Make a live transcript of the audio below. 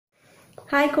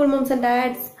Hi, cool moms and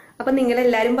dads. അപ്പോൾ നിങ്ങൾ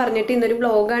എല്ലാവരും പറഞ്ഞിട്ട് ഇന്നൊരു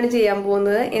വ്ലോഗാണ് ചെയ്യാൻ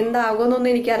പോകുന്നത്. എന്താകുമെന്നൊന്നും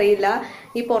എനിക്കറിയില്ല.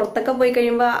 ഈ പുറത്തൊക്കെ പോയി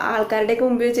കഴിയുമ്പോൾ ആൾക്കാരുടെയൊക്കെ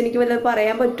മുമ്പിൽ വെച്ച് എനിക്ക് വല്ലതും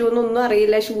പറയാൻ പറ്റുമെന്നൊന്നും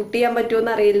അറിയില്ല, ഷൂട്ട് ചെയ്യാൻ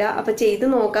പറ്റുമെന്ന് അറിയില്ല. അപ്പോൾ ചെയ്ത്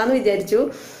നോക്കാമെന്ന് വിചാരിച്ചു.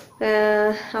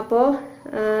 അപ്പോൾ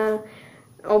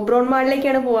ഒബ്രോൺ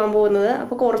മാളിലേക്കാണ് പോകാൻ പോകുന്നത്.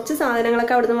 അപ്പോൾ കുറച്ച്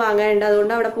സാധനങ്ങളൊക്കെ അവിടെ നിന്ന് വാങ്ങാനുണ്ട്,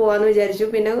 അതുകൊണ്ട് അവിടെ പോകാമെന്ന് വിചാരിച്ചു.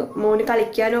 പിന്നെ മോന്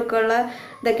കളിക്കാനും ഒക്കെ ഉള്ള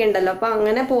ഇതൊക്കെ ഉണ്ടല്ലോ, അപ്പോൾ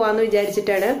അങ്ങനെ പോകാമെന്ന്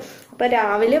വിചാരിച്ചിട്ടാണ്. അപ്പോൾ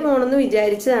രാവിലെ പോകണമെന്ന്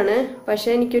വിചാരിച്ചതാണ്, പക്ഷേ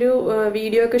എനിക്കൊരു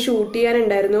വീഡിയോ ഒക്കെ ഷൂട്ട്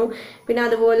ചെയ്യാനുണ്ടായിരുന്നു. പിന്നെ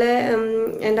അതുപോലെ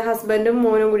എൻ്റെ ഹസ്ബൻഡും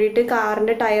മോനും കൂടിയിട്ട്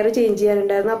കാറിൻ്റെ ടയർ ചേഞ്ച്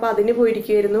ചെയ്യാനുണ്ടായിരുന്നു, അപ്പോൾ അതിന്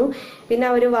പോയിരിക്കുമായിരുന്നു. പിന്നെ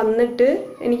അവർ വന്നിട്ട്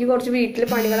എനിക്ക് കുറച്ച് വീട്ടിൽ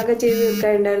പണികളൊക്കെ ചെയ്ത്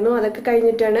തീർക്കാനുണ്ടായിരുന്നു. അതൊക്കെ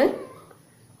കഴിഞ്ഞിട്ടാണ്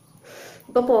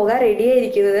ഇപ്പോൾ പോകാൻ റെഡി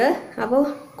ആയിരിക്കുന്നത്. അപ്പോൾ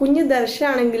കുഞ്ഞ്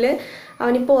ദർശാണെങ്കിൽ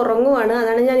അവനിപ്പോൾ ഉറങ്ങുവാണ്,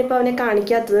 അതാണ് ഞാനിപ്പോൾ അവനെ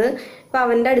കാണിക്കാത്തത്. ഇപ്പോൾ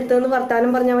അവൻ്റെ അടുത്ത് നിന്ന് വർത്താനം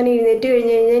പറഞ്ഞ് അവൻ എഴുന്നേറ്റ്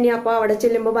കഴിഞ്ഞ് കഴിഞ്ഞാൽ ഇനി അപ്പോൾ അവിടെ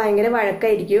ചെല്ലുമ്പോൾ ഭയങ്കര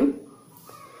വഴക്കായിരിക്കും.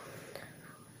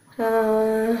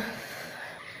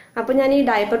 അപ്പോൾ ഞാൻ ഈ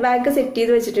ഡയപ്പർ ബാഗ് സെറ്റ്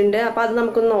ചെയ്ത് വെച്ചിട്ടുണ്ട്, അപ്പോൾ അത്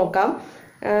നമുക്കൊന്ന് നോക്കാം.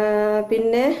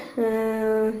 പിന്നെ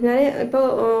ഞാൻ ഇപ്പോൾ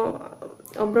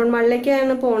ഒബ്രോൺ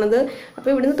മാളിലേക്കാണ് പോണത്. അപ്പോൾ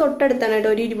ഇവിടുന്ന് തൊട്ടടുത്താണ് കേട്ടോ,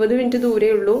 ഒരു 20 മിനിറ്റ്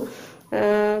ദൂരേ ഉള്ളൂ.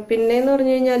 പിന്നെയെന്ന്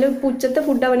പറഞ്ഞു കഴിഞ്ഞാൽ ഉച്ചത്തെ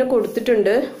ഫുഡ് അവന്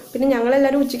കൊടുത്തിട്ടുണ്ട്. പിന്നെ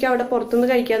ഞങ്ങളെല്ലാവരും ഉച്ചയ്ക്ക് അവിടെ പുറത്തുനിന്ന്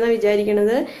കഴിക്കാമെന്നാണ്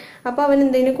വിചാരിക്കണത്. അപ്പോൾ അവൻ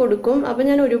എന്തെങ്കിലും കൊടുക്കും. അപ്പോൾ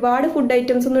ഞാൻ ഒരുപാട് ഫുഡ്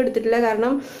ഐറ്റംസ് ഒന്നും എടുത്തിട്ടില്ല,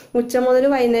 കാരണം ഉച്ച മുതൽ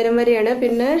വൈകുന്നേരം വരെയാണ്.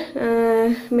 പിന്നെ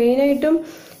മെയിനായിട്ടും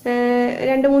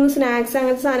 2-3 സ്നാക്സ്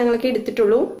അങ്ങനത്തെ സാധനങ്ങളൊക്കെ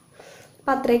എടുത്തിട്ടുള്ളൂ.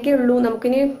 അപ്പം അത്രയൊക്കെ ഉള്ളൂ.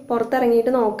 നമുക്കിനി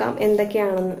പുറത്തിറങ്ങിയിട്ട് നോക്കാം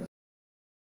എന്തൊക്കെയാണെന്ന്.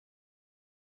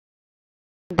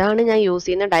 ഇതാണ് ഞാൻ യൂസ്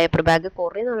ചെയ്യുന്ന ഡയപ്പർ ബാഗ്.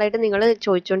 കുറേ നാളായിട്ട് നിങ്ങൾ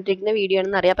ചോദിച്ചുകൊണ്ടിരിക്കുന്ന വീഡിയോ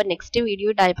ആണെന്ന് അറിയാം. അപ്പം നെക്സ്റ്റ് വീഡിയോ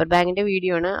ഡയപ്പർ ബാഗിന്റെ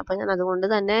വീഡിയോ ആണ്. അപ്പം ഞാൻ അതുകൊണ്ട്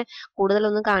തന്നെ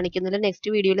കൂടുതലൊന്നും കാണിക്കുന്നില്ല.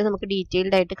 നെക്സ്റ്റ് വീഡിയോയിൽ നമുക്ക്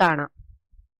ഡീറ്റെയിൽഡ് ആയിട്ട് കാണാം.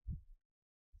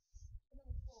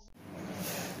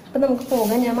 അപ്പം നമുക്ക്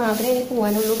പോകാം. ഞാൻ മാത്രമേ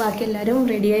പോകാനുള്ളൂ, ബാക്കി എല്ലാവരും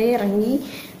റെഡിയായി ഇറങ്ങി.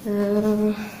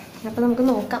 അപ്പം നമുക്ക്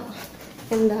നോക്കാം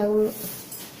എന്താകും.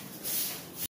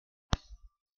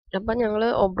 അപ്പം ഞങ്ങൾ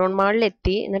ഒബ്രോൺ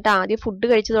മാളിലെത്തി. എന്നിട്ട് ആദ്യം ഫുഡ്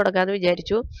കഴിച്ച് തുടങ്ങാമെന്ന്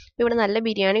വിചാരിച്ചു. ഇവിടെ നല്ല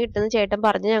ബിരിയാണി കിട്ടുന്ന ചേട്ടൻ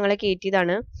പറഞ്ഞ് ഞങ്ങളെ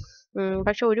കയറ്റിയതാണ്.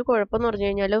 പക്ഷെ ഒരു കുഴപ്പമെന്ന് പറഞ്ഞു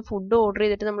കഴിഞ്ഞാൽ ഫുഡ് ഓർഡർ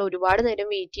ചെയ്തിട്ട് നമ്മൾ ഒരുപാട് നേരം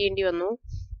വെയിറ്റ് ചെയ്യേണ്ടി വന്നു.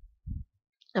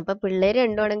 അപ്പം പിള്ളേർ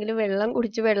രണ്ടുമാണെങ്കിലും വെള്ളം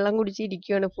കുടിച്ച്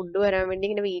ഇരിക്കുകയാണ്. ഫുഡ് വരാൻ വേണ്ടി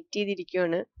ഇങ്ങനെ വെയിറ്റ്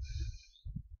ചെയ്തിരിക്കുകയാണ്.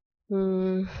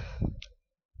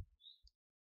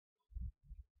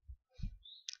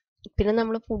 പിന്നെ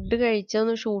നമ്മൾ ഫുഡ്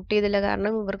കഴിച്ചൊന്നും ഷൂട്ട് ചെയ്തില്ല,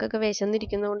 കാരണം ഇവർക്കൊക്കെ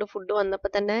വിശന്നിരിക്കുന്നതുകൊണ്ട് ഫുഡ് വന്നപ്പോൾ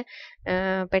തന്നെ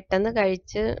പെട്ടെന്ന്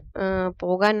കഴിച്ച്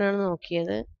പോകാനാണ്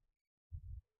നോക്കിയത്.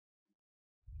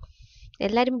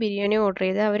 എല്ലാവരും ബിരിയാണി ഓർഡർ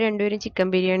ചെയ്ത്. അവർ രണ്ടുപേരും ചിക്കൻ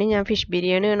ബിരിയാണി, ഞാൻ ഫിഷ്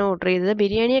ബിരിയാണിയാണ് ഓർഡർ ചെയ്തത്.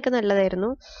 ബിരിയാണിയൊക്കെ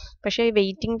നല്ലതായിരുന്നു, പക്ഷേ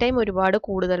വെയിറ്റിംഗ് ടൈം ഒരുപാട്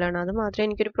കൂടുതലാണ്. അത് മാത്രമേ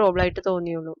എനിക്കൊരു പ്രോബ്ലം ആയിട്ട്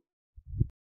തോന്നിയുള്ളൂ.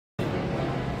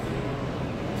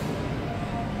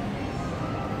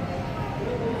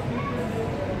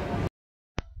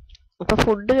 അപ്പൊ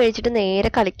ഫുഡ് കഴിച്ചിട്ട് നേരെ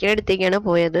കളിക്കാനടുത്തേക്കാണ്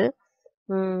പോയത്.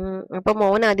 അപ്പൊ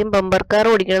മോൻ ആദ്യം ബമ്പർ കാർ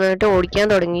ഓടിക്കണമെന്നിട്ട് ഓടിക്കാൻ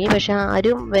തുടങ്ങി. പക്ഷെ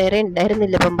ആരും വേറെ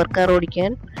ഉണ്ടായിരുന്നില്ല ബമ്പർ കാർ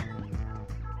ഓടിക്കാൻ.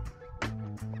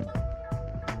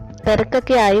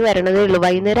 തിരക്കൊക്കെ ആയി വരണതേ ഉള്ളൂ.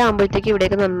 വൈകുന്നേരം ആകുമ്പോഴത്തേക്ക്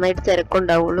ഇവിടെയൊക്കെ നന്നായിട്ട്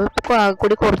തിരക്കുണ്ടാവുള്ളൂ. ഇപ്പൊ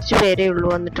കൂടി കുറച്ച് പേരേ ഉള്ളൂ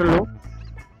വന്നിട്ടുള്ളൂ.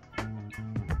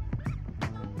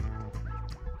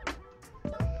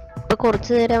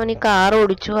 കുറച്ചു നേരം അവൻ ഈ കാർ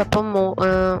ഓടിച്ചു. അപ്പം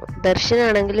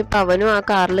ദർശനാണെങ്കിൽ ഇപ്പൊ അവനും ആ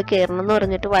കാറിൽ കയറണം എന്ന്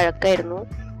പറഞ്ഞിട്ട് വഴക്കായിരുന്നു.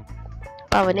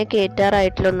 അപ്പൊ അവനെ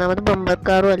കയറ്റാറായിട്ടില്ല, ഒന്നാമത് ബമ്പർ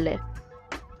കാറും അല്ലേ.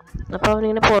 അപ്പൊ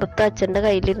അവനിങ്ങനെ പുറത്ത് അച്ഛൻ്റെ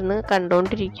കയ്യിലിരുന്ന്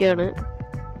കണ്ടോണ്ടിരിക്കുകയാണ്.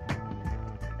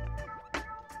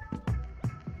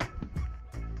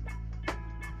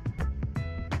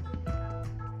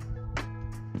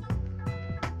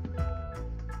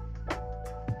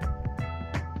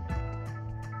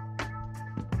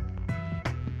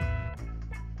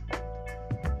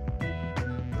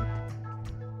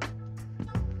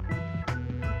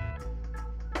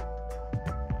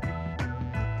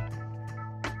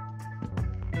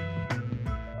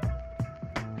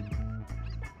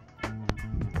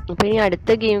 അപ്പൊ ഇനി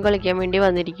അടുത്ത ഗെയിം കളിക്കാൻ വേണ്ടി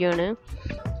വന്നിരിക്കുകയാണ്.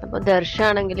 അപ്പൊ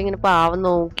ദർശാണെങ്കിൽ ഇങ്ങനെ പാവം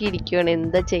നോക്കിയിരിക്കുകയാണ്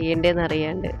എന്താ ചെയ്യണ്ടേന്ന്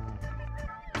അറിയാണ്ട്.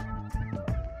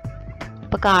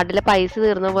 അപ്പൊ കാർഡിലെ പൈസ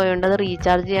തീർന്നു പോയോണ്ട് അത്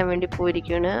റീചാർജ് ചെയ്യാൻ വേണ്ടി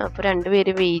പോയിരിക്കുകയാണ്. അപ്പൊ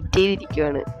രണ്ടുപേര് വെയിറ്റ്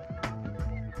ചെയ്തിരിക്കുകയാണ്.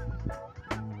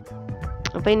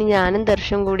 അപ്പൊ ഇനി ഞാനും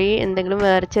ദർശം കൂടി എന്തെങ്കിലും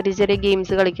വേറെ ചെറിയ ചെറിയ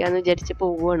ഗെയിംസ് കളിക്കാന്ന് വിചാരിച്ച്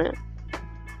പോവുകയാണ്.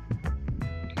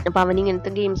 അപ്പൊ അവൻ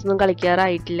ഇങ്ങനത്തെ ഗെയിംസ് ഒന്നും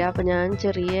കളിക്കാറായിട്ടില്ല. അപ്പൊ ഞാൻ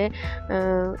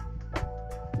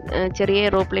ചെറിയ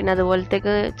എയ്റോപ്ലെയിൻ അതുപോലത്തെ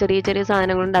ചെറിയ ചെറിയ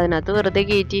സാധനങ്ങളുണ്ട്, അതിനകത്ത് വെറുതെ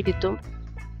കയറ്റിയിരുത്തും.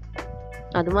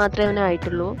 അത് മാത്രമേ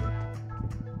അവനായിട്ടുള്ളൂ.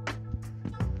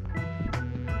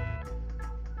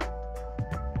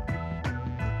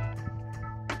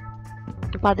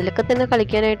 അപ്പൊ അതിലൊക്കെ തന്നെ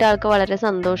കളിക്കാനായിട്ട് ആൾക്ക് വളരെ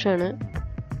സന്തോഷമാണ്.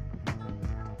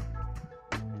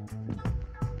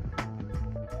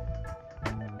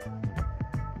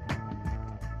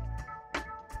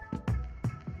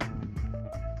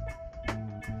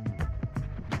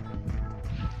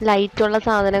 ലൈറ്റുള്ള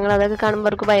സാധനങ്ങൾ അതൊക്കെ കാണുമ്പോൾ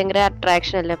അവർക്ക് ഭയങ്കര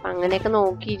അട്രാക്ഷൻ അല്ലേ. അപ്പം അങ്ങനെയൊക്കെ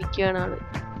നോക്കിയിരിക്കുകയാണ് ആള്.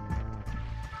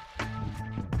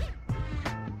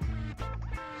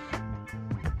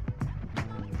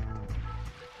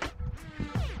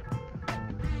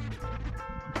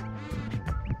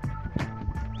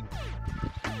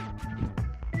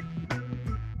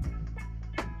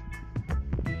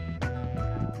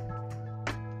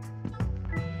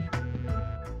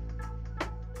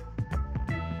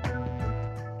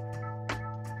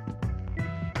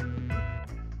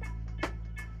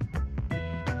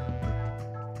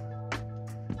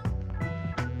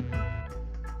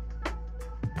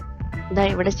 ഇതാ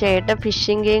ഇവിടെ ചേട്ടൻ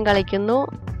ഫിഷിംഗ് ഗെയിം കളിക്കുന്നു,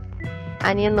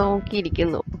 അനിയൻ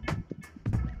നോക്കിയിരിക്കുന്നു.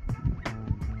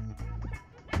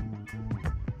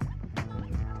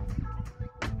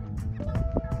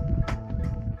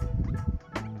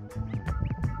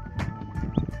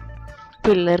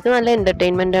 പിള്ളേർക്ക് നല്ല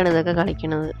എന്റർടൈൻമെന്റ് ആണ് ഇതൊക്കെ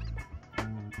കളിക്കുന്നത്.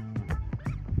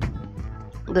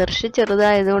 ദർശ്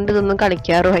ചെറുതായതുകൊണ്ട് ഇതൊന്നും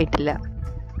കളിക്കാറുമായിട്ടില്ല.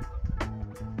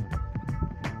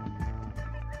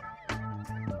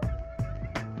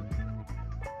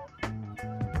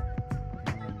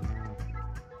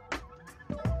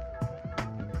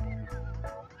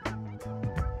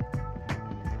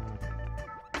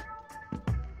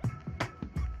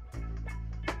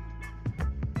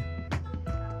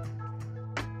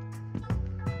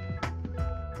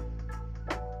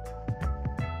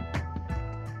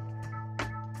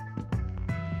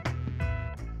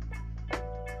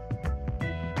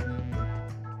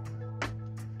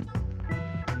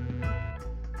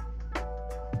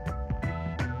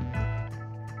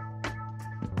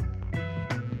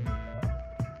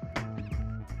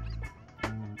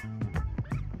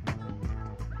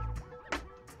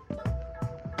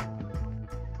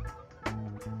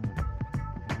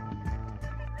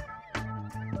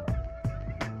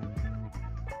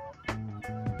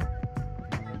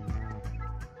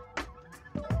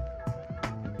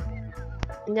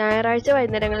 ഞായറാഴ്ച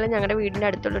വൈകുന്നേരങ്ങളിൽ ഞങ്ങളുടെ വീടിന്റെ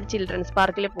അടുത്തുള്ള ഒരു ചിൽഡ്രൻസ്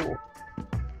പാർക്കിൽ പോകും.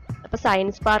 അപ്പൊ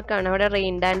സയൻസ് പാർക്കാണ്, അവിടെ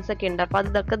റെയിൻ ഡാൻസ് ഒക്കെ ഉണ്ട്. അപ്പൊ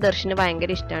അതൊക്കെ ദർശന്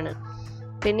ഭയങ്കര ഇഷ്ടമാണ്.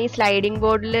 പിന്നെ ഈ സ്ലൈഡിംഗ്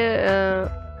ബോർഡിൽ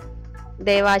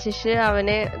ദേവാശിഷ്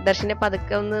അവനെ ദർശനെ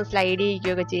പതുക്കെ ഒന്ന് സ്ലൈഡ്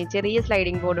ചെയ്യിക്കുകയൊക്കെ ചെയ്യും. ചെറിയ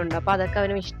സ്ലൈഡിംഗ് ബോർഡ് ഉണ്ട്, അപ്പൊ അതൊക്കെ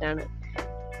അവനും ഇഷ്ടമാണ്.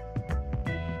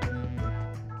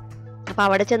 അപ്പൊ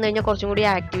അവിടെ ചെന്ന് കഴിഞ്ഞാൽ കുറച്ചും കൂടി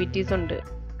ആക്ടിവിറ്റീസ് ഉണ്ട്.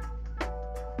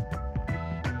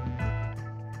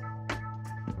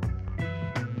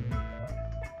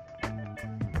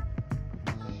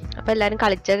 അപ്പൊ എല്ലാരും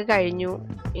കളിച്ചൊക്കെ കഴിഞ്ഞു.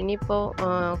 ഇനിയിപ്പോ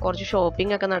കുറച്ച്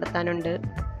ഷോപ്പിംഗ് ഒക്കെ നടത്താനുണ്ട്.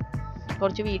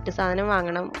 കുറച്ച് വീട്ടു സാധനം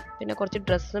വാങ്ങണം, പിന്നെ കുറച്ച്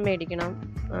ഡ്രസ്സ് മേടിക്കണം.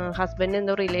 ഹസ്ബൻഡ്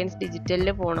എന്തോ റിലയൻസ്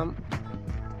ഡിജിറ്റലിൽ പോകണം.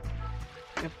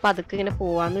 അപ്പൊ അതൊക്കെ ഇങ്ങനെ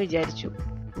പോവാന്ന് വിചാരിച്ചു.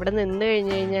 ഇവിടെ നിന്ന്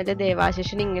കഴിഞ്ഞു കഴിഞ്ഞാല്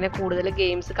ദേവാശിഷിന് ഇങ്ങനെ കൂടുതൽ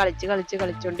ഗെയിംസ്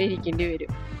കളിച്ചോണ്ടേ ഇരിക്കേണ്ടി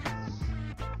വരും.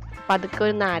 അപ്പൊ അതൊക്കെ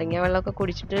ഒരു നാരങ്ങ വെള്ളമൊക്കെ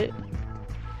കുടിച്ചിട്ട്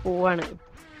പോവാണ്.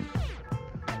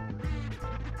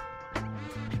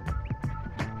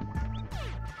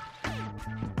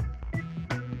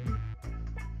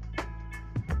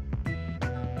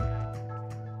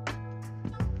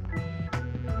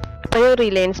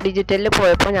 റിലയൻസ് ഡിജിറ്റലിൽ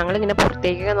പോയപ്പോൾ ഞങ്ങൾ ഇങ്ങനെ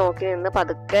പുറത്തേക്കൊക്കെ നോക്കി നിന്ന്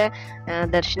പതുക്കെ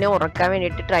ദർശനെ ഉറക്കാൻ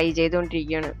വേണ്ടിയിട്ട് ട്രൈ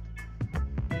ചെയ്തുകൊണ്ടിരിക്കുകയാണ്.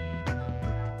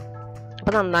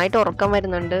 അപ്പൊ നന്നായിട്ട് ഉറക്കം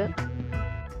വരുന്നുണ്ട്.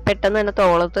 പെട്ടെന്ന് തന്നെ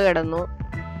തോളത്ത് കിടന്നു.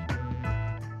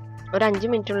 ഒരു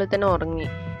 5 മിനിറ്റിനുള്ളിൽ തന്നെ ഉറങ്ങി.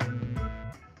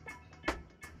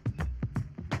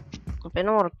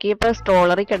 പിന്നെ ഉറക്കിയപ്പോ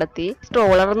സ്ട്രോളറിൽ കിടത്തി.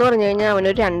 സ്ട്രോളർ എന്ന് പറഞ്ഞു കഴിഞ്ഞാൽ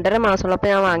അവനൊരു 2.5 മാസമുള്ളപ്പോൾ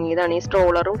ഞാൻ വാങ്ങിയതാണ്. ഈ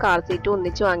സ്ട്രോളറും കാർ സീറ്റും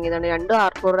ഒന്നിച്ച് വാങ്ങിയതാണ്. 2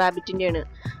 R4 റാബിറ്റിന്റെയാണ്.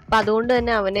 അപ്പൊ അതുകൊണ്ട്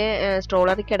തന്നെ അവനെ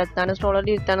സ്ട്രോളറിൽ കിടത്താനും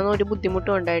സ്ട്രോളറിൽ ഇരുത്താനൊന്നും ഒരു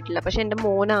ബുദ്ധിമുട്ടും ഉണ്ടായിട്ടില്ല. പക്ഷെ എൻ്റെ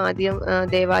മോൻ ആദ്യം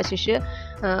ദേവാശിഷ്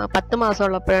 10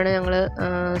 മാസമുള്ളപ്പോഴാണ് ഞങ്ങൾ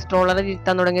സ്ട്രോളറിൽ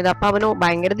ഇരുത്താൻ തുടങ്ങിയത്. അപ്പൊ അവന്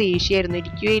ഭയങ്കര ദേഷ്യമായിരുന്നു,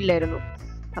 ഇരിക്കുകയില്ലായിരുന്നു.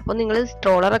 അപ്പൊ നിങ്ങൾ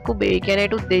സ്ട്രോളറൊക്കെ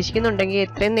ഉപയോഗിക്കാനായിട്ട് ഉദ്ദേശിക്കുന്നുണ്ടെങ്കിൽ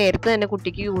എത്രയും നേരത്തെ തന്നെ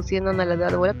കുട്ടിക്ക് യൂസ് ചെയ്യുന്നത് നല്ലത്.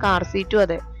 അതുപോലെ കാർ സീറ്റും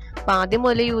അതെ. അപ്പൊ ആദ്യം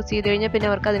മുതലേ യൂസ് ചെയ്ത് കഴിഞ്ഞാൽ പിന്നെ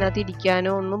അവർക്ക് അതിനകത്ത്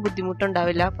ഇരിക്കാനോ ഒന്നും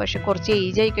ബുദ്ധിമുട്ടുണ്ടാവില്ല. പക്ഷെ കുറച്ച്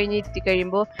ഏജ് ആയി കഴിഞ്ഞ് ഇരുത്തി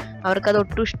കഴിയുമ്പോൾ അവർക്ക് അത്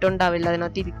ഒട്ടും ഇഷ്ടം ഉണ്ടാവില്ല,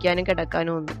 അതിനകത്ത് ഇരിക്കാനും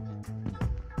കിടക്കാനും ഒന്നും.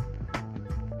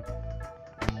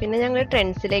 പിന്നെ ഞങ്ങൾ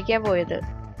ട്രെൻഡ്സിലേക്കാണ് പോയത്.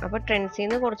 അപ്പൊ ട്രെൻഡ്സിൽ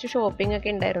നിന്ന് കുറച്ച് ഷോപ്പിംഗ്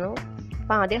ഒക്കെ ഉണ്ടായിരുന്നു.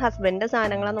 അപ്പൊ ആദ്യം ഹസ്ബൻഡിന്റെ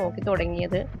സാധനങ്ങളാണ് നോക്കി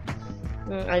തുടങ്ങിയത്.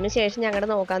 അതിനുശേഷം ഞങ്ങൾ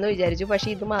നോക്കാന്ന് വിചാരിച്ചു. പക്ഷെ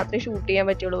ഇത് മാത്രമേ ഷൂട്ട് ചെയ്യാൻ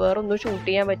പറ്റുള്ളൂ, വേറെ ഒന്നും ഷൂട്ട്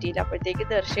ചെയ്യാൻ പറ്റിയില്ല. അപ്പോഴത്തേക്ക്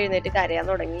ദർശ എഴുന്നേറ്റ് കരയാൻ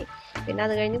തുടങ്ങി. പിന്നെ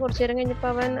അത് കഴിഞ്ഞ് കുറച്ചു നേരം കഴിഞ്ഞപ്പോൾ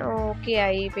അവൻ ഓക്കെ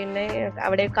ആയി. പിന്നെ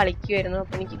അവിടെ കളിക്കുമായിരുന്നു.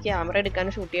 അപ്പൊ എനിക്ക് ക്യാമറ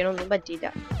എടുക്കാനും ഷൂട്ട് ചെയ്യാനും ഒന്നും പറ്റിയില്ല.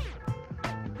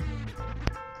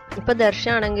 ഇപ്പൊ ദർശ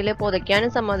ആണെങ്കിൽ പുതയ്ക്കാനും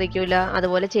സമ്മതിക്കൂല,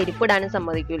 അതുപോലെ ചെരുപ്പിടാനും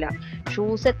സമ്മതിക്കൂല.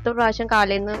 ഷൂസ് എത്ര പ്രാവശ്യം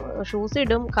കാലേന്ന് ഷൂസ്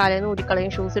ഇടും, കാലേന്ന്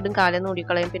ഊരിക്കളയും, ഷൂസ് ഇടും, കാലേന്ന്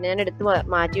ഊരിക്കളയും. പിന്നെ ഞാൻ എടുത്ത്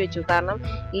മാറ്റി വെച്ചു, കാരണം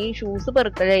ഈ ഷൂസ്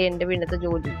പെറുക്കലേ എൻ്റെ വീട്ടിലത്തെ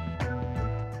ജോലി.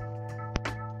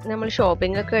 നമ്മൾ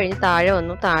ഷോപ്പിംഗ് ഒക്കെ കഴിഞ്ഞ് താഴെ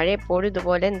വന്നു. താഴെ എപ്പോഴും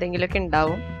ഇതുപോലെ എന്തെങ്കിലുമൊക്കെ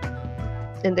ഉണ്ടാവും,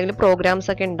 എന്തെങ്കിലും പ്രോഗ്രാംസ്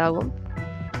ഒക്കെ ഉണ്ടാവും.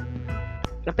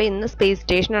 അപ്പോൾ ഇന്ന് സ്പേസ്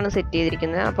സ്റ്റേഷനാണ് സെറ്റ്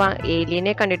ചെയ്തിരിക്കുന്നത്. അപ്പോൾ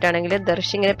ഏലിയനെ കണ്ടിട്ടാണെങ്കിൽ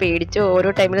ദർശ് ഇങ്ങനെ പേടിച്ച് ഓരോ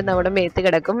ടൈമിലും നമ്മുടെ മേത്ത്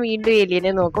കിടക്കും, വീണ്ടും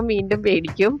ഏലിയനെ നോക്കും, വീണ്ടും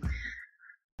പേടിക്കും.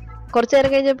 കുറച്ചു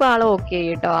നേരം കഴിഞ്ഞപ്പോൾ ആൾ ഓക്കെ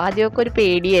കേട്ടോ. ആദ്യമൊക്കെ ഒരു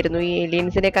പേടിയായിരുന്നു, ഈ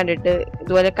ഏലിയൻസിനെ കണ്ടിട്ട്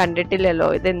ഇതുപോലെ കണ്ടിട്ടില്ലല്ലോ,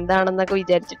 ഇതെന്താണെന്നൊക്കെ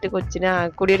വിചാരിച്ചിട്ട് കൊച്ചിന്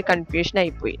കൂടി ഒരു കൺഫ്യൂഷൻ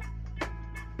ആയിപ്പോയി.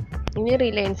 ഇനി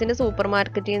റിലയൻസിന്റെ സൂപ്പർ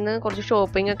മാർക്കറ്റിൽ നിന്ന് കുറച്ച്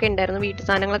ഷോപ്പിംഗ് ഒക്കെ ഉണ്ടായിരുന്നു, വീട്ടു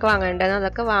സാധനങ്ങളൊക്കെ വാങ്ങാനുണ്ടായിരുന്നു.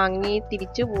 അതൊക്കെ വാങ്ങി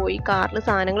തിരിച്ചു പോയി കാറിൽ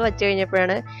സാധനങ്ങൾ വെച്ച്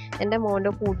കഴിഞ്ഞപ്പോഴാണ് എൻ്റെ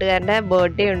മോൻ്റെ കൂട്ടുകാരൻ്റെ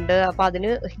ബർത്ത്ഡേ ഉണ്ട്, അപ്പോൾ അതിന്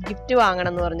ഗിഫ്റ്റ്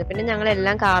വാങ്ങണം എന്ന് പറഞ്ഞു. പിന്നെ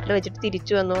ഞങ്ങളെല്ലാം കാറിൽ വെച്ചിട്ട്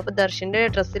തിരിച്ചു വന്നു. അപ്പോൾ ദർശൻ്റെ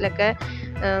ഡ്രസ്സിലൊക്കെ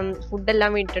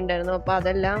ഫുഡെല്ലാം വീട്ടിലുണ്ടായിരുന്നു, അപ്പോൾ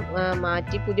അതെല്ലാം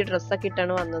മാറ്റി പുതിയ ഡ്രസ്സൊക്കെ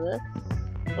ഇട്ടാണ് വന്നത്.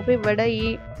 അപ്പോൾ ഇവിടെ ഈ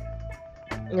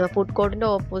ഫുഡ് കോർട്ടിൻ്റെ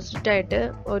ഓപ്പോസിറ്റായിട്ട്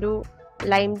ഒരു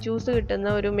ലൈം ജ്യൂസ് കിട്ടുന്ന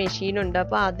ഒരു മെഷീൻ ഉണ്ട്.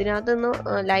 അപ്പോൾ അതിനകത്ത് നിന്ന്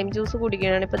ലൈം ജ്യൂസ്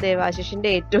കുടിക്കാനാണ് ഇപ്പോൾ ദേവാശിഷിൻ്റെ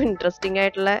ഏറ്റവും ഇൻട്രസ്റ്റിംഗ്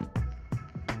ആയിട്ടുള്ള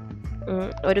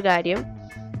ഒരു കാര്യം.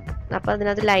 അപ്പോൾ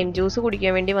അതിനകത്ത് ലൈം ജ്യൂസ്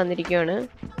കുടിക്കാൻ വേണ്ടി വന്നിരിക്കുകയാണ്.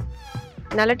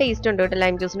 നല്ല ടേസ്റ്റ് ഉണ്ട് കേട്ടോ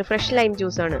ലൈം ജ്യൂസിന്, ഫ്രഷ് ലൈം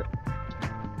ജ്യൂസാണ്.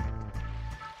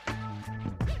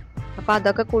 അപ്പോൾ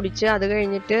അതൊക്കെ കുടിച്ച് അത്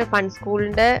കഴിഞ്ഞിട്ട് ഫൺ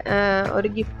സ്കൂളിൻ്റെ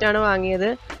ഒരു ഗിഫ്റ്റാണ്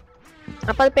വാങ്ങിയത്.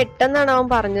 അപ്പോൾ അത് പെട്ടെന്നാണ് അവൻ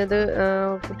പറഞ്ഞത്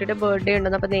കുട്ടിയുടെ ബർത്ത്ഡേ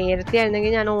ഉണ്ടെന്ന്. അപ്പോൾ നേരത്തെ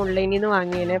ആയിരുന്നെങ്കിൽ ഞാൻ ഓൺലൈനിൽ നിന്ന്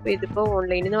വാങ്ങിയേനെ. അപ്പോൾ ഇതിപ്പോൾ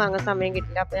ഓൺലൈനിൽ നിന്ന് വാങ്ങാൻ സമയം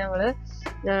കിട്ടില്ല. അപ്പോൾ ഞങ്ങൾ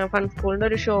ഫൺ സ്കൂളിൻ്റെ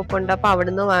ഒരു ഷോപ്പ് ഉണ്ട്, അപ്പോൾ അവിടെ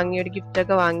നിന്ന് വാങ്ങി ഒരു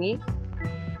ഗിഫ്റ്റൊക്കെ വാങ്ങി.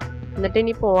 എന്നിട്ട്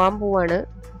ഇനി പോവാണ്.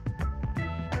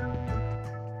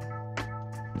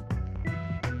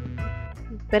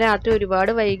 ഇപ്പം രാത്രി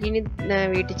ഒരുപാട് വൈകി. ഇനി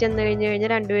വീട്ടിൽ ചെന്ന് കഴിഞ്ഞാൽ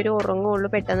രണ്ടുപേരും ഉറങ്ങുള്ളൂ.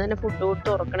 പെട്ടെന്ന് തന്നെ ഫുഡ് കൊടുത്ത്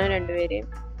ഉറക്കണം രണ്ടുപേരെയും.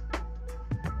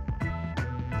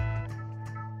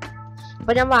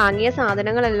 അപ്പോൾ ഞാൻ വാങ്ങിയ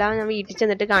സാധനങ്ങളെല്ലാം ഞാൻ വീട്ടിൽ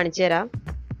ചെന്നിട്ട് കാണിച്ചു തരാം.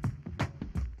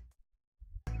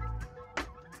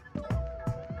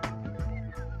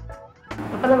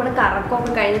 അപ്പോൾ നമ്മൾ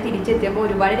കറക്കമൊക്കെ കഴിഞ്ഞ് തിരിച്ചെത്തിയപ്പോൾ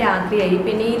ഒരുപാട് രാത്രിയായി.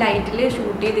 പിന്നെ ഈ ലൈറ്റിൽ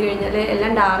ഷൂട്ട് ചെയ്ത് കഴിഞ്ഞാൽ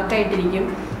എല്ലാം ഡാർക്കായിട്ടിരിക്കും.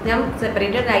 ഞാൻ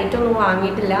സെപ്പറേറ്റ് ലൈറ്റൊന്നും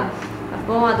വാങ്ങിയിട്ടില്ല.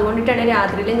 അപ്പോൾ അതുകൊണ്ടിട്ടാണ്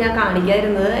രാത്രിയിൽ ഞാൻ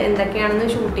കാണിക്കാതിരുന്നത്, എന്തൊക്കെയാണെന്ന്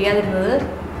ഷൂട്ട് ചെയ്യാതിരുന്നത്.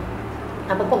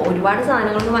 അപ്പോൾ ഒരുപാട്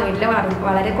സാധനങ്ങളൊന്നും വാങ്ങിയിട്ടില്ല,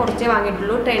 വളരെ കുറച്ചേ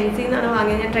വാങ്ങിയിട്ടുള്ളൂ. ട്രെൻഡ്സിൽ നിന്നാണ്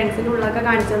വാങ്ങിയത്. ഞാൻ ട്രെൻഡ്സിൻ്റെ ഉള്ളൊക്കെ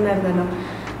കാണിച്ചു തന്നായിരുന്നല്ലോ.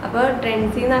 അപ്പോൾ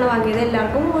ട്രെൻഡ്സിൽ നിന്നാണ് വാങ്ങിയത്.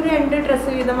 എല്ലാവർക്കും ഒരു 2 ഡ്രസ്സ്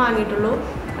വീതം വാങ്ങിയിട്ടുള്ളൂ.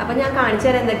 അപ്പോൾ ഞാൻ കാണിച്ചു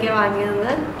തരാം എന്തൊക്കെയാണ്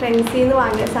വാങ്ങിയതെന്ന്. ട്രെൻഡ്സിൽ നിന്ന്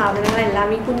വാങ്ങിയ സാധനങ്ങളെല്ലാം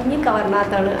ഈ കുഞ്ഞി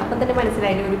കവറിനകത്താണ്. അപ്പം തന്നെ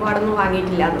മനസ്സിലായില്ല ഒരുപാടൊന്നും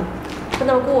വാങ്ങിയിട്ടില്ല എന്ന്. അപ്പോൾ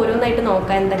നമുക്ക് ഓരോന്നായിട്ട്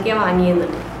നോക്കാം എന്തൊക്കെയാണ് വാങ്ങിയെന്ന്.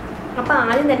 അപ്പോൾ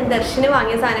ആദ്യം തന്നെ ദർശന്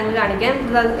വാങ്ങിയ സാധനങ്ങൾ കാണിക്കാം.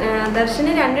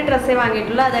 ദർശന് 2 ഡ്രസ്സേ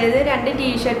വാങ്ങിയിട്ടുള്ളൂ, അതായത് 2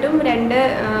 ടീഷർട്ടും 2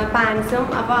 പാൻസും.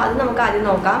 അപ്പോൾ അത് നമുക്ക് ആദ്യം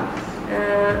നോക്കാം.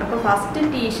 അപ്പോൾ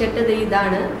ഫസ്റ്റ് ടീഷർട്ട്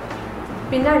ഇതാണ്.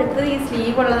 പിന്നെ അടുത്തത് ഈ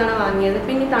സ്ലീവ് ഉള്ളതാണ് വാങ്ങിയത്.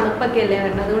 പിന്നെ തണുപ്പൊക്കെ അല്ലേ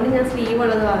വരുന്നത്, അതുകൊണ്ട് ഞാൻ സ്ലീവ്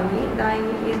ഉള്ളത് വാങ്ങി.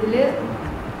 ഇതിൽ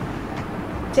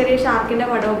ചെറിയ ഷാർക്കിൻ്റെ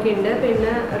പടമൊക്കെ ഉണ്ട്.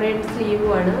 പിന്നെ റെഡ്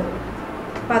സ്ലീവുമാണ്.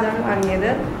 അപ്പോൾ അതാണ് വാങ്ങിയത്.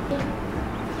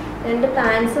 2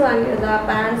 പാൻസ് വാങ്ങിയത്.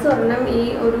 പാൻസ് ഒരെണ്ണം ഈ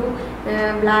ഒരു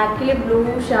ബ്ലാക്കിൽ ബ്ലൂ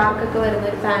ഷാർക്കൊക്കെ വരുന്ന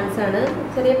ഒരു പാൻസാണ്,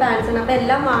 ചെറിയ പാൻസാണ്. അപ്പോൾ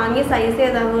എല്ലാം വാങ്ങിയ സൈസ്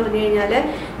ഏതാണെന്ന് പറഞ്ഞു കഴിഞ്ഞാൽ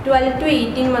 12 to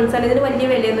 18 months ആണ്. ഇതിന് വലിയ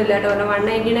വിലയൊന്നുമില്ല കേട്ടോ,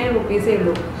 199 rupees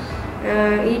ഉള്ളൂ.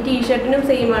 ഈ ടീഷർട്ടിനും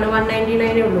സെയിമാണ്,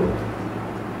 199 ഉള്ളൂ.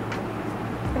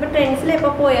 അപ്പോൾ ട്രെൻഡ്സിൽ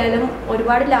എപ്പോൾ പോയാലും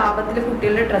ഒരുപാട് ലാഭത്തിൽ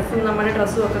കുട്ടികളുടെ ഡ്രസ്സും നമ്മുടെ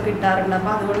ഡ്രസ്സും ഒക്കെ കിട്ടാറുണ്ട്.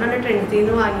 അപ്പോൾ അതുകൊണ്ടാണ് ട്രെൻഡ്സിൽ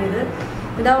നിന്ന് വാങ്ങിയത്.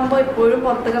 ഇതാകുമ്പോൾ എപ്പോഴും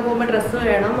പുറത്തൊക്കെ പോകുമ്പോൾ ഡ്രസ്സ്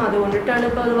വേണം, അതുകൊണ്ടിട്ടാണ്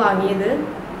ഇപ്പോൾ അത് വാങ്ങിയത്.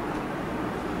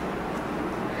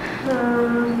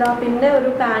 പിന്നെ ഒരു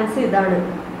പാൻസ് ഇതാണ്.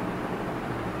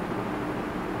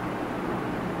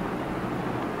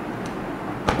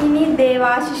 ഇനി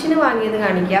ദേവാശിഷിന് വാങ്ങിയത്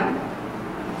കാണിക്കാം.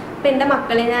 അപ്പം എൻ്റെ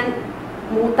മക്കളെ ഞാൻ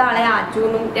മൂത്ത ആളെ ആച്ചു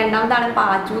എന്നും രണ്ടാമത്തെ ആളെ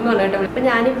പാച്ചു എന്നും പറഞ്ഞു കേട്ടോ. അപ്പം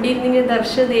ഞാൻ ഇവിടെ ഇരുന്നിങ്ങനെ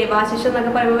ദർശ് ദേവാശിഷ്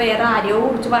എന്നൊക്കെ പറയുമ്പോൾ വേറെ ആരെയോ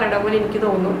കുറിച്ച് പറയണ പോലെ എനിക്ക്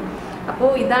തോന്നും. അപ്പോൾ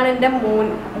ഇതാണ് എൻ്റെ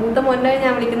മൂത്ത മോനെ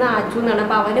ഞാൻ വിളിക്കുന്ന ആച്ചു എന്നാണ്.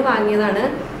 അപ്പോൾ അവന് വാങ്ങിയതാണ്.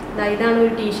 ഇതാണ്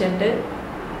ഒരു ടീഷർട്ട്.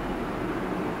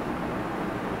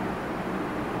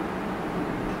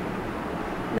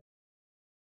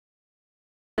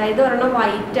 അതായത് ഒരെണ്ണം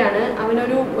വൈറ്റ് ആണ്.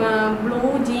 അവനൊരു ബ്ലൂ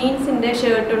ജീൻസിൻ്റെ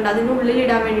ഷർട്ട് ഉണ്ട്, അതിനുള്ളിൽ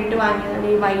ഇടാൻ വേണ്ടിയിട്ട് വാങ്ങിയതാണ്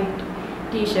ഈ വൈറ്റ്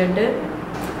ടീഷർട്ട്.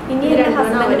 ഇനി എൻ്റെ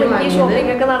ഹസ്ബൻഡ്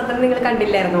ഷോപ്പിംഗ് ഒക്കെ നടത്തുന്നത് നിങ്ങൾ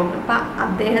കണ്ടില്ലായിരുന്നോ? അപ്പം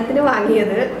അദ്ദേഹത്തിന്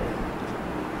വാങ്ങിയത്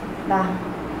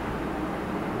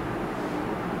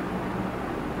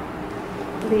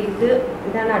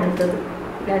ഇതാണ് അടുത്തത്.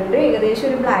 2 ഏകദേശം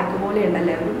ഒരു ബ്ലാക്ക് പോലെ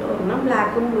ഉണ്ടല്ലേ, ഒരെണ്ണം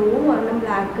ബ്ലാക്കും ബ്ലൂവും ഒരെണ്ണം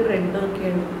ബ്ലാക്ക് റെഡും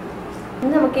ഒക്കെയാണ്.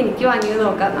 ഇനി നമുക്ക് എനിക്ക് വാങ്ങിയത്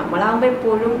നോക്കാം. നമ്മളാകുമ്പോൾ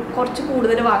എപ്പോഴും കുറച്ച്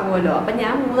കൂടുതൽ വാങ്ങുമല്ലോ. അപ്പം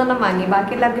ഞാൻ 3 എണ്ണം വാങ്ങി,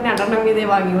 ബാക്കി എല്ലാവർക്കും 2 എണ്ണം വീതേ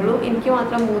വാങ്ങിയുള്ളൂ. എനിക്ക്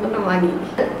മാത്രം 3 എണ്ണം വാങ്ങി.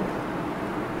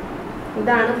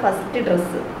 ഇതാണ് ഫസ്റ്റ്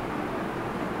ഡ്രസ്സ്.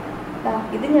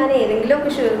 ഇത് ഞാൻ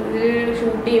ഏതെങ്കിലുമൊക്കെ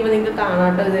ഷൂട്ട് ചെയ്യുമ്പോൾ നിങ്ങൾക്ക് കാണാം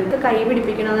കേട്ടോ. ഇതൊക്കെ കൈ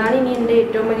പിടിപ്പിക്കണം, അതാണ് ഇനി എൻ്റെ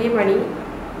ഏറ്റവും വലിയ പണി.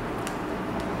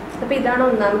 അപ്പോൾ ഇതാണ്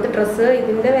ഒന്നാമത്തെ ഡ്രസ്സ്.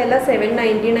 ഇതിൻ്റെ വില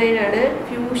 799 ആണ്.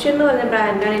 ഫ്യൂഷൻ എന്ന് പറഞ്ഞ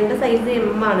ബ്രാൻഡാണ്. എൻ്റെ സൈസ്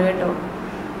M ആണ് കേട്ടോ.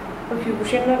 അപ്പോൾ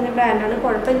ഫ്യൂഷൻ എന്ന് പറഞ്ഞ ബ്രാൻഡാണ്,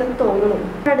 കുഴപ്പമില്ലെന്ന് തോന്നുന്നു.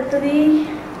 അടുത്തത് ഈ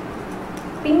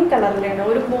പിങ്ക് കളറിലാണ്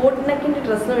ഒരു ബോട്ട് നെക്കിൻ്റെ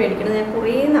ഡ്രസ്സ് മേടിക്കണം. ഞാൻ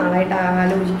കുറേ നാളായിട്ട്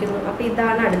ആലോചിക്കുന്നു. അപ്പോൾ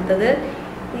ഇതാണ് അടുത്തത്.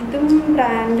 ഇതും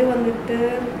ബ്രാൻഡ് വന്നിട്ട്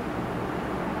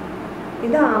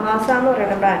ഇത് ആവാസ എന്ന്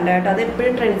പറയുന്ന ബ്രാൻഡാണ് കേട്ടോ. അത്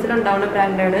എപ്പോഴും ട്രെൻഡ്സിലുണ്ടാവുന്ന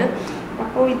ബ്രാൻഡാണ്.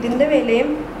 അപ്പോൾ ഇതിൻ്റെ വില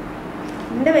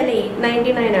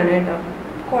 899 ആണ് കേട്ടോ.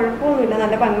 കുഴപ്പമൊന്നുമില്ല,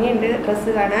 നല്ല ഭംഗിയുണ്ട്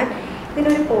ഡ്രസ്സ് കാണാൻ.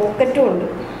 ഇതിനൊരു പോക്കറ്റും ഉണ്ട്,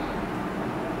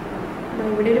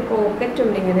 ഇവിടെ ഒരു പോക്കറ്റ്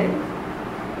ഉണ്ട് ഇങ്ങനെ.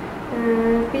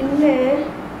 പിന്നെ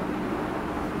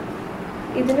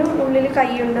ഇതിന് ഉള്ളിൽ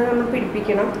കൈയുണ്ട്, നമ്മൾ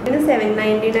പിടിപ്പിക്കണം. ഇതിന്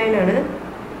 799 ആണ്.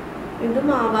 ഇതും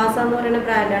ആവാസ എന്ന് പറയുന്ന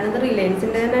ബ്രാൻഡാണ്. ഇത്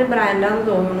റിലയൻസിൻ്റെ തന്നെ ബ്രാൻഡാണെന്ന്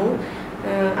തോന്നുന്നു,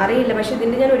 അറിയില്ല. പക്ഷെ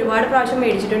ഇതിൻ്റെ ഞാൻ ഒരുപാട് പ്രാവശ്യം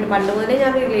മേടിച്ചിട്ടുണ്ട്. പണ്ട് മുതലേ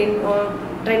ഞാൻ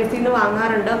ട്രെൻഡ്സിൽ നിന്ന്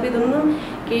വാങ്ങാറുണ്ട്. അപ്പോൾ ഇതൊന്നും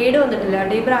കേട് വന്നിട്ടില്ല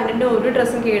കേട്ടോ. ഈ ബ്രാൻഡിൻ്റെ ഒരു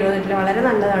ഡ്രസ്സും കേട് വന്നിട്ടില്ല, വളരെ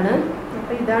നല്ലതാണ്.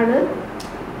 അപ്പോൾ ഇതാണ്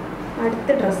അടുത്ത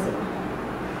ഡ്രസ്സ്.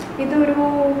 ഇതൊരു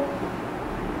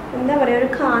എന്താ പറയുക, ഒരു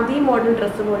ഖാദി മോഡൽ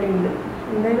ഡ്രസ്സ് പോലെ ഉണ്ട്.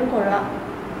 എന്തായാലും കൊള്ളാം.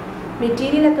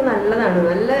 മെറ്റീരിയലൊക്കെ നല്ലതാണ്,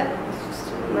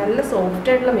 നല്ല സോഫ്റ്റ്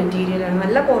ആയിട്ടുള്ള മെറ്റീരിയലാണ്,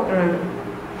 നല്ല കോട്ടണാണ്.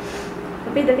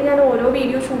 അപ്പോൾ ഇതൊക്കെ ഞാൻ ഓരോ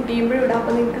വീഡിയോ ഷൂട്ട് ചെയ്യുമ്പോഴും ഇടാം,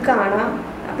 അപ്പോൾ നിങ്ങൾക്ക് കാണാം.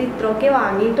 അപ്പോൾ ഇത്രയൊക്കെ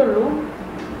വാങ്ങിയിട്ടുള്ളൂ.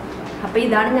 അപ്പോൾ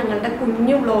ഇതാണ് ഞങ്ങളുടെ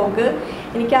കുഞ്ഞു വ്ളോഗ്.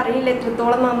 എനിക്കറിയില്ല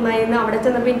എത്രത്തോളം നന്നായിരുന്നു. അവിടെ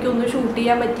ചെന്നപ്പോൾ എനിക്കൊന്നും ഷൂട്ട്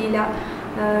ചെയ്യാൻ പറ്റിയില്ല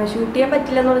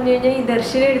എന്ന് പറഞ്ഞു കഴിഞ്ഞാൽ ഈ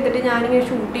ദർശനം എടുത്തിട്ട് ഞാനിങ്ങനെ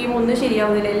ഷൂട്ട് ചെയ്യുമ്പോൾ ഒന്നും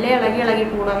ശരിയാവുന്നില്ല, എല്ലാം ഇളകി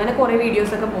പോകണം. അങ്ങനെ കുറേ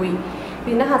വീഡിയോസൊക്കെ പോയി.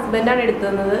 പിന്നെ ഹസ്ബൻഡാണ് എടുത്തു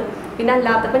തന്നത്. പിന്നെ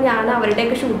അല്ലാത്തപ്പോൾ ഞാൻ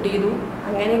അവരുടെയൊക്കെ ഷൂട്ട് ചെയ്തു.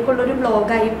 അങ്ങനെയൊക്കെ ഉള്ളൊരു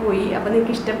വ്ളോഗായി പോയി. അപ്പോൾ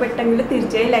നിങ്ങൾക്ക് ഇഷ്ടപ്പെട്ടെങ്കിൽ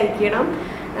തീർച്ചയായും ലൈക്ക് ചെയ്യണം.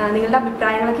 നിങ്ങളുടെ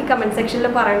അഭിപ്രായങ്ങളൊക്കെ കമൻറ്റ് സെക്ഷനിൽ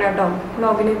പറയണം കേട്ടോ,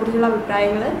 വ്ളോഗിനെ കുറിച്ചുള്ള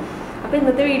അഭിപ്രായങ്ങൾ. അപ്പോൾ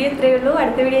ഇന്നത്തെ വീഡിയോ ഇത്രയേ ഉള്ളൂ.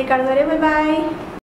 അടുത്ത വീഡിയോ കാണുന്നവരെ ബൈ.